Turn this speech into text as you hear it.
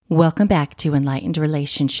Welcome back to Enlightened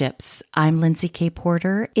Relationships. I'm Lindsay K.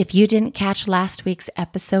 Porter. If you didn't catch last week's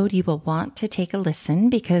episode, you will want to take a listen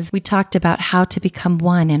because we talked about how to become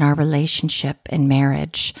one in our relationship and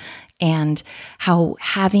marriage and how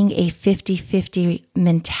having a 50-50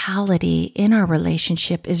 mentality in our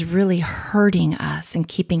relationship is really hurting us and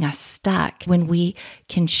keeping us stuck. When we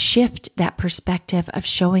can shift that perspective of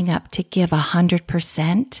showing up to give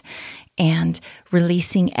 100% and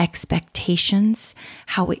releasing expectations,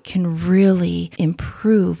 how it can really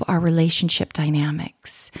improve our relationship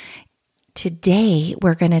dynamics. Today,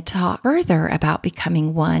 we're going to talk further about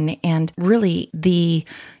becoming one and really the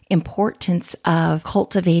importance of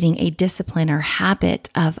cultivating a discipline or habit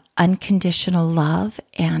of unconditional love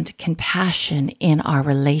and compassion in our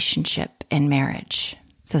relationship and marriage.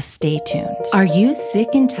 So stay tuned. Are you sick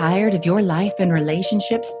and tired of your life and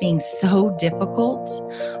relationships being so difficult,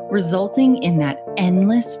 resulting in that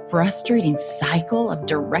endless, frustrating cycle of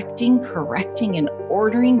directing, correcting, and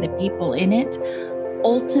ordering the people in it,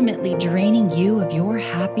 ultimately draining you of your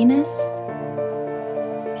happiness?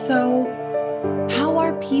 So, how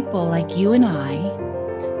are people like you and I,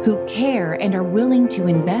 who care and are willing to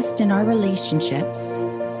invest in our relationships,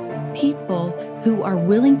 people who are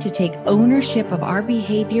willing to take ownership of our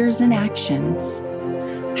behaviors and actions,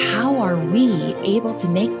 how are we able to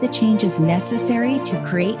make the changes necessary to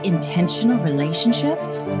create intentional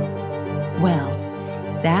relationships? Well,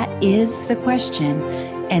 that is the question,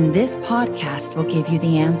 and this podcast will give you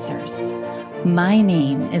the answers. My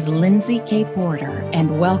name is Lindsay K. Porter,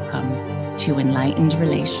 and welcome to Enlightened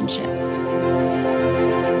Relationships.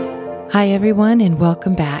 Hi, everyone, and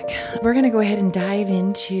welcome back. We're going to go ahead and dive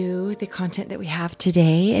into the content that we have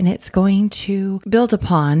today, and it's going to build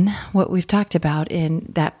upon what we've talked about in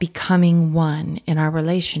that becoming one in our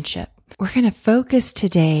relationship. We're going to focus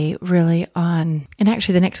today really on, and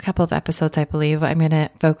actually the next couple of episodes, I believe, I'm going to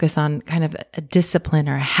focus on kind of a discipline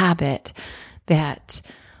or a habit that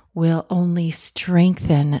will only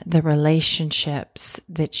strengthen the relationships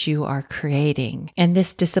that you are creating. And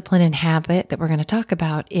this discipline and habit that we're going to talk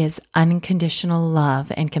about is unconditional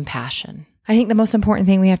love and compassion. I think the most important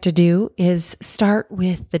thing we have to do is start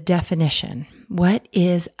with the definition. What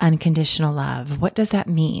is unconditional love? What does that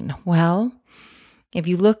mean? Well, if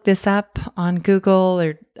you look this up on Google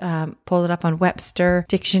or pull it up on Webster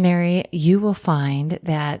Dictionary, you will find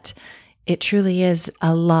that it truly is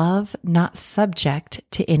a love not subject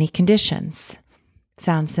to any conditions.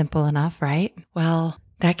 Sounds simple enough, right? Well,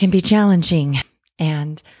 that can be challenging.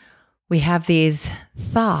 And we have these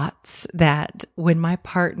thoughts that when my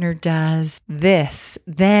partner does this,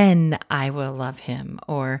 then I will love him.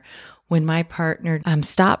 Or when my partner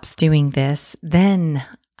stops doing this, then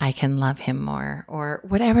I can love him more, or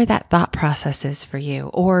whatever that thought process is for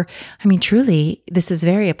you. Or, truly, this is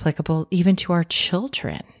very applicable even to our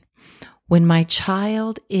children. When my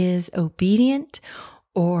child is obedient,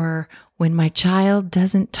 or when my child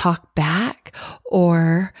doesn't talk back,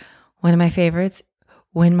 or one of my favorites,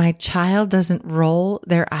 when my child doesn't roll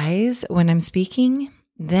their eyes when I'm speaking,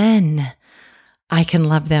 then I can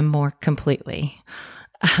love them more completely.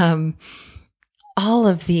 All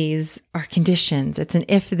of these are conditions. It's an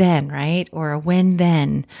if-then, right? Or a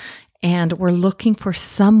when-then. And we're looking for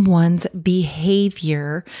someone's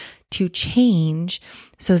behavior to change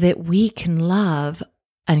so that we can love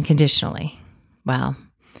unconditionally. Well,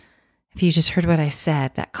 if you just heard what I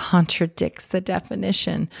said, that contradicts the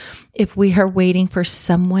definition. If we are waiting for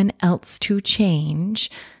someone else to change,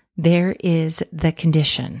 there is the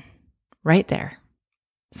condition right there.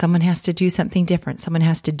 Someone has to do something different. Someone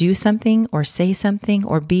has to do something or say something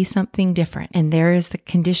or be something different. And there is the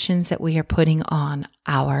conditions that we are putting on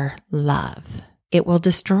our love. It will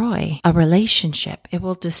destroy a relationship. It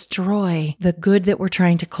will destroy the good that we're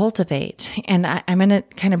trying to cultivate. And I'm going to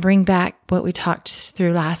kind of bring back what we talked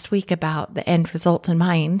through last week about the end result in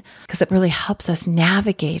mind, because it really helps us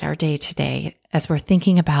navigate our day to day as we're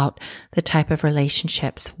thinking about the type of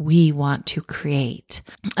relationships we want to create.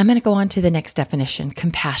 I'm going to go on to the next definition,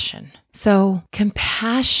 compassion. So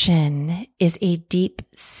compassion is a deep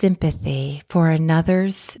sympathy for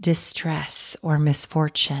another's distress or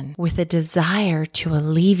misfortune with a desire to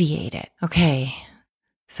alleviate it. Okay,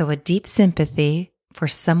 so a deep sympathy for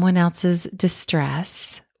someone else's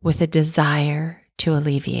distress with a desire to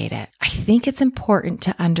alleviate it. I think it's important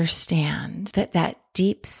to understand that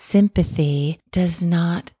deep sympathy does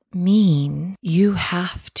not mean you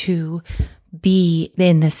have to be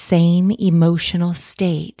in the same emotional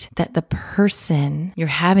state that the person you're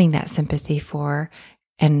having that sympathy for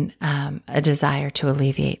and a desire to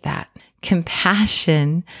alleviate that.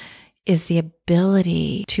 Compassion is the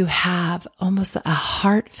ability to have almost a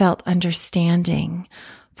heartfelt understanding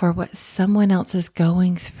for what someone else is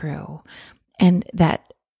going through, and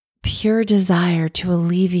that pure desire to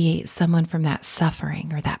alleviate someone from that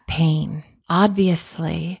suffering or that pain.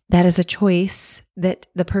 Obviously, that is a choice that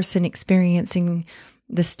the person experiencing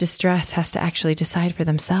this distress has to actually decide for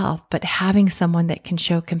themselves. But having someone that can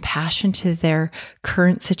show compassion to their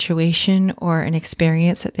current situation or an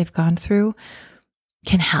experience that they've gone through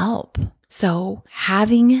can help. So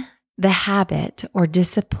having the habit or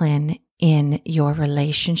discipline in your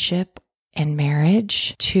relationship and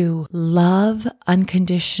marriage to love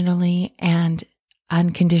unconditionally and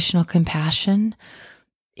unconditional compassion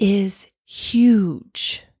is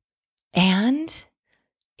huge, and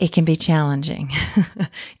it can be challenging.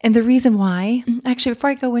 And the reason why, actually,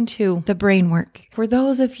 before I go into the brain work, for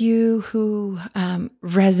those of you who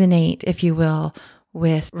resonate, if you will,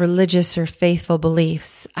 with religious or faithful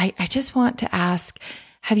beliefs, I just want to ask,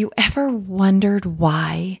 have you ever wondered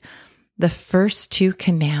why the first 2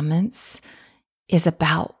 commandments is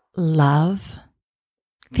about love?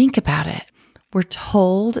 Think about it. We're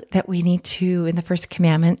told that we need to, in the first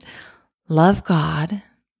commandment, love God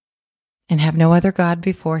and have no other God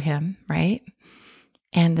before him, right?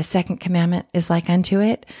 And the second commandment is like unto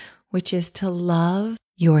it, which is to love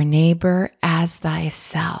your neighbor as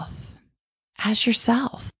thyself, as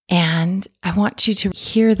yourself. And I want you to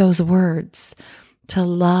hear those words, to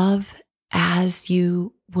love as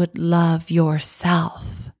you would love yourself,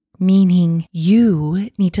 meaning you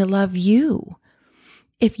need to love you.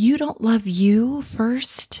 If you don't love you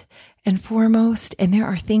first and foremost, and there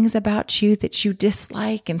are things about you that you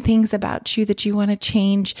dislike and things about you that you want to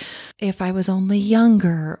change, if I was only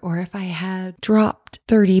younger, or if I had dropped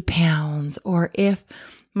 30 pounds, or if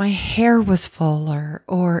my hair was fuller,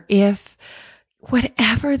 or if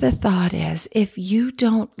whatever the thought is, if you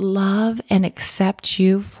don't love and accept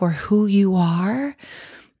you for who you are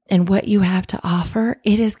and what you have to offer,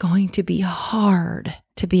 it is going to be hard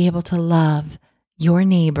to be able to love your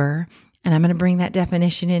neighbor. And I'm going to bring that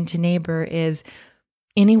definition into neighbor is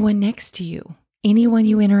anyone next to you, anyone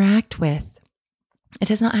you interact with. It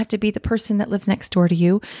does not have to be the person that lives next door to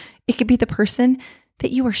you. It could be the person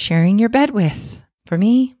that you are sharing your bed with. For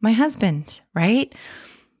me, my husband, right?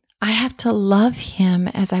 I have to love him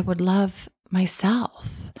as I would love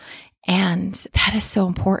myself. And that is so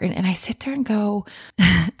important. And I sit there and go,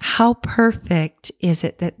 how perfect is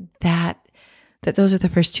it that those are the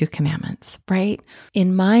first 2 commandments, right?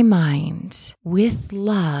 In my mind, with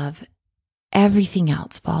love, everything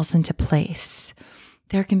else falls into place.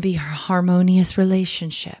 There can be harmonious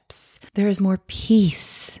relationships. There is more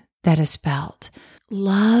peace that is felt.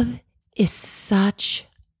 Love is such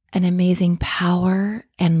an amazing power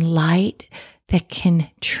and light that can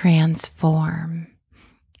transform.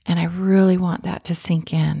 And I really want that to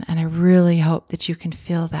sink in. And I really hope that you can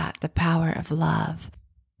feel that, the power of love.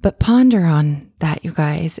 But ponder on that, you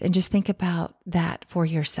guys, and just think about that for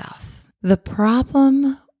yourself. The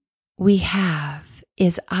problem we have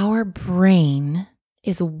is our brain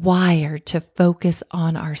is wired to focus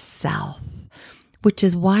on ourself, which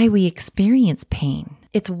is why we experience pain.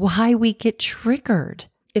 It's why we get triggered.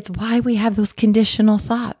 It's why we have those conditional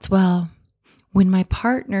thoughts. Well, when my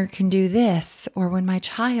partner can do this, or when my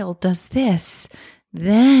child does this,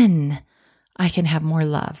 then I can have more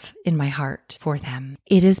love in my heart for them.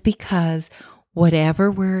 It is because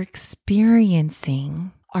whatever we're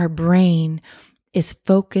experiencing, our brain is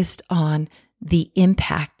focused on the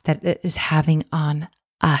impact that it is having on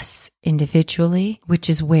us individually, which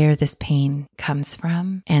is where this pain comes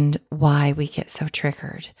from and why we get so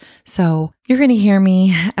triggered. So you're going to hear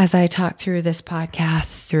me as I talk through this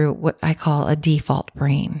podcast through what I call a default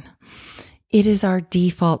brain. It is our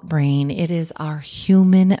default brain. It is our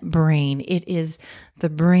human brain. It is the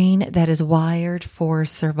brain that is wired for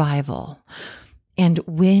survival. And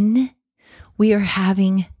when we are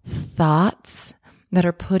having thoughts that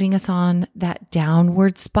are putting us on that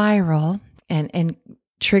downward spiral and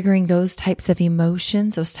triggering those types of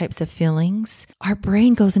emotions, those types of feelings, our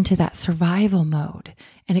brain goes into that survival mode,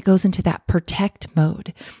 and it goes into that protect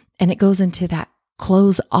mode, and it goes into that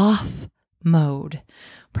close off mode.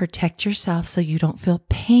 Protect yourself so you don't feel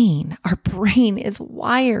pain. Our brain is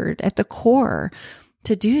wired at the core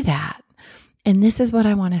to do that. And this is what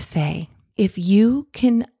I want to say. If you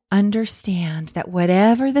can understand that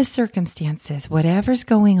whatever the circumstances, whatever's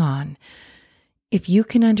going on, if you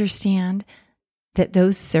can understand that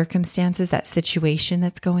those circumstances, that situation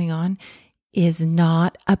that's going on is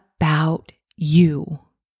not about you.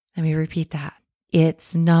 Let me repeat that.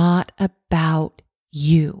 It's not about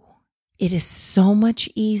you. It is so much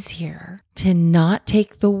easier to not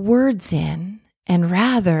take the words in and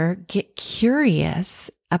rather get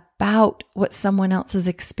curious about what someone else is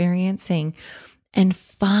experiencing and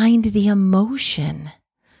find the emotion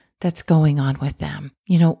that's going on with them.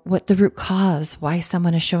 You know, what the root cause, why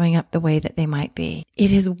someone is showing up the way that they might be.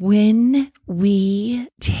 It is when we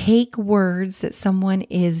take words that someone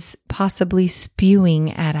is possibly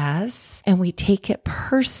spewing at us and we take it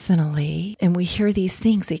personally and we hear these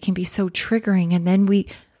things, it can be so triggering. And then we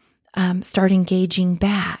start engaging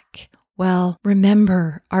back. Well,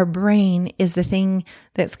 remember, our brain is the thing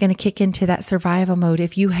that's going to kick into that survival mode.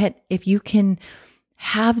 If you can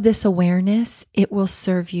have this awareness, it will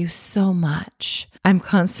serve you so much. I'm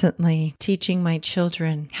constantly teaching my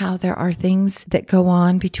children how there are things that go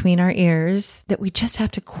on between our ears that we just have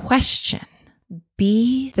to question.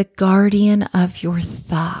 Be the guardian of your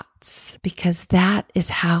thoughts, because that is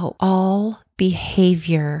how all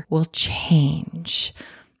behavior will change,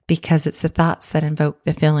 because it's the thoughts that invoke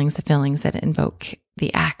the feelings that invoke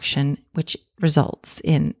the action, which results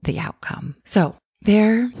in the outcome. So,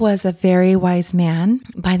 there was a very wise man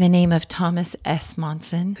by the name of Thomas S.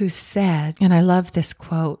 Monson who said, and I love this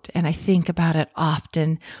quote, and I think about it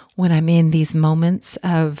often when I'm in these moments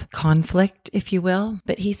of conflict, if you will,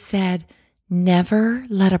 but he said, "Never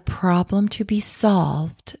let a problem to be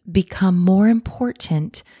solved become more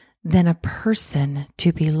important than a person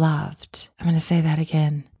to be loved." I'm going to say that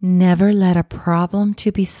again. Never let a problem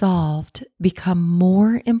to be solved become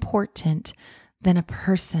more important than a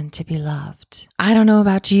person to be loved. I don't know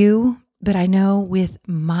about you, but I know with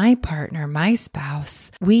my partner, my spouse,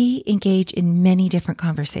 we engage in many different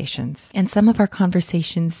conversations. And some of our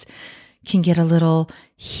conversations can get a little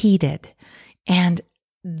heated. And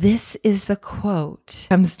this is the quote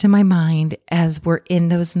comes to my mind as we're in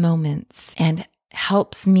those moments and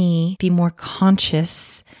helps me be more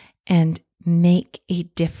conscious and make a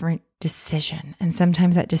different decision. And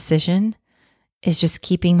sometimes that decision is just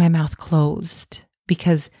keeping my mouth closed,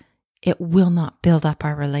 because it will not build up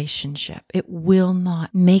our relationship. It will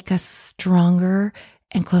not make us stronger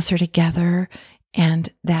and closer together, and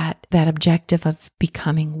that objective of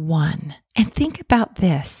becoming one. And think about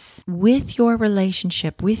this. With your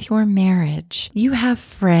relationship, with your marriage, you have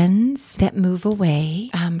friends that move away,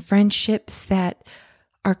 friendships that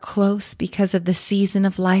are close because of the season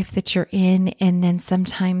of life that you're in, and then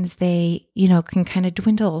sometimes they, can kind of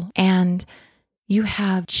dwindle. And you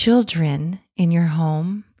have children in your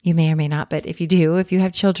home. You may or may not, but if you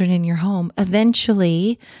have children in your home,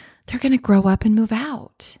 eventually they're going to grow up and move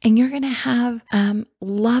out. And you're going to have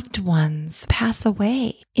loved ones pass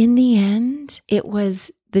away. In the end, it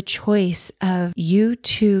was the choice of you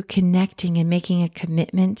two connecting and making a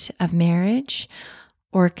commitment of marriage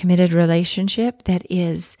or a committed relationship that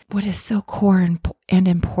is what is so core and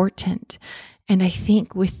important. And I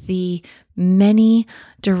think with the many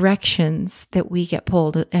directions that we get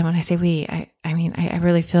pulled, and when I say we, I mean, I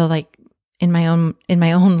really feel like in my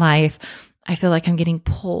own life, I feel like I'm getting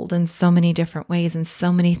pulled in so many different ways and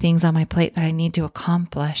so many things on my plate that I need to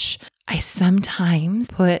accomplish. I sometimes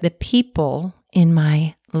put the people in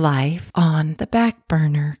my life on the back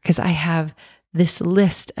burner because I have this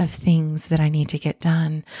list of things that I need to get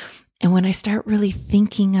done. And when I start really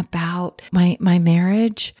thinking about my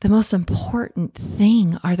marriage, the most important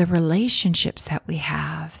thing are the relationships that we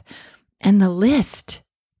have. And the list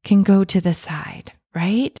can go to the side,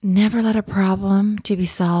 right? Never let a problem to be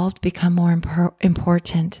solved become more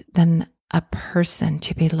important than a person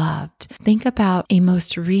to be loved. Think about a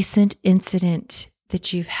most recent incident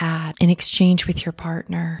that you've had in exchange with your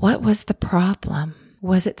partner. What was the problem?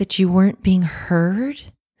 Was it that you weren't being heard?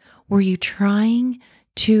 Were you trying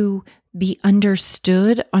to be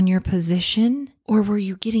understood on your position? Or were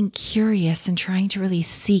you getting curious and trying to really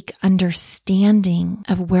seek understanding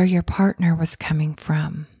of where your partner was coming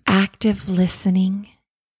from? Active listening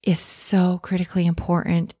is so critically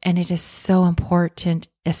important, and it is so important,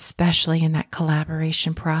 especially in that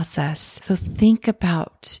collaboration process. So think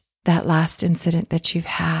about that last incident that you've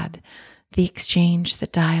had, the exchange, the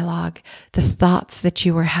dialogue, the thoughts that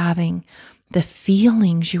you were having, the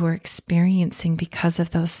feelings you were experiencing because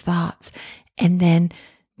of those thoughts, and then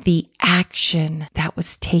the action that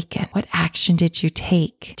was taken. What action did you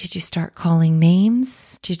take? Did you start calling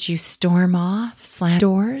names? Did you storm off, slam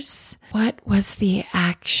doors? What was the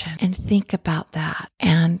action? And think about that,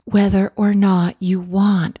 and whether or not you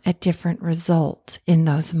want a different result in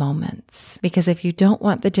those moments. Because if you don't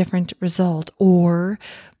want the different result, or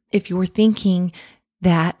if you're thinking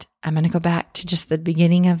that, I'm going to go back to just the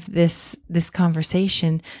beginning of this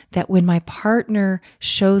conversation, that when my partner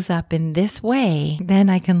shows up in this way, then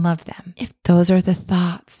I can love them. If those are the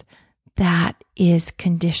thoughts, that is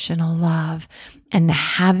conditional love. And the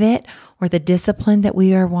habit or the discipline that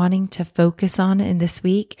we are wanting to focus on in this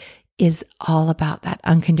week is all about that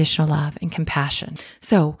unconditional love and compassion.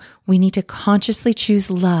 So we need to consciously choose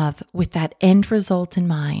love with that end result in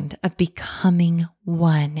mind of becoming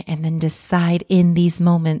one, and then decide in these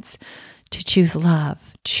moments to choose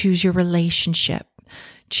love, choose your relationship,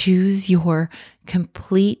 choose your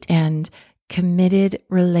complete and committed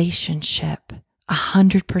relationship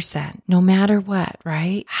 100%, no matter what,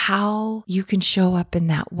 right? How you can show up in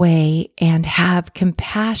that way and have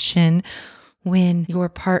compassion when your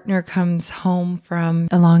partner comes home from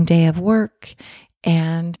a long day of work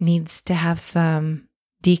and needs to have some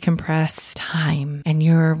decompress time, and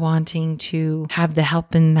you're wanting to have the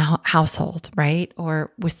help in the household, right?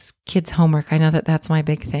 Or with kids' homework. I know that that's my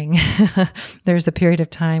big thing. There's a period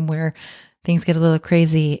of time where things get a little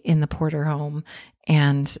crazy in the Porter home,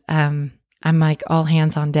 and I'm like all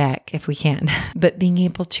hands on deck if we can. But being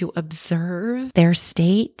able to observe their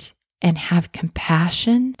state and have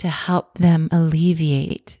compassion to help them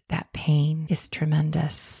alleviate that pain is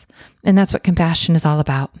tremendous. And that's what compassion is all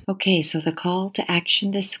about. Okay, so the call to action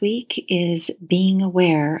this week is being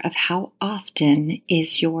aware of how often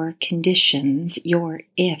is your conditions, your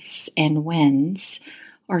ifs and whens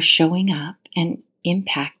are showing up and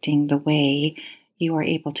impacting the way you are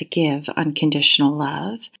able to give unconditional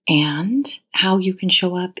love, and how you can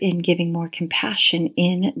show up in giving more compassion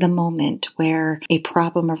in the moment where a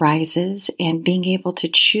problem arises, and being able to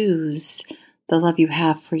choose the love you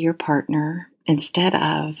have for your partner instead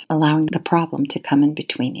of allowing the problem to come in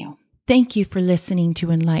between you. Thank you for listening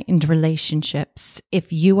to Enlightened Relationships.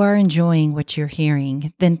 If you are enjoying what you're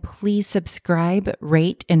hearing, then please subscribe,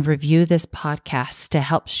 rate, and review this podcast to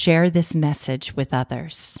help share this message with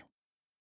others.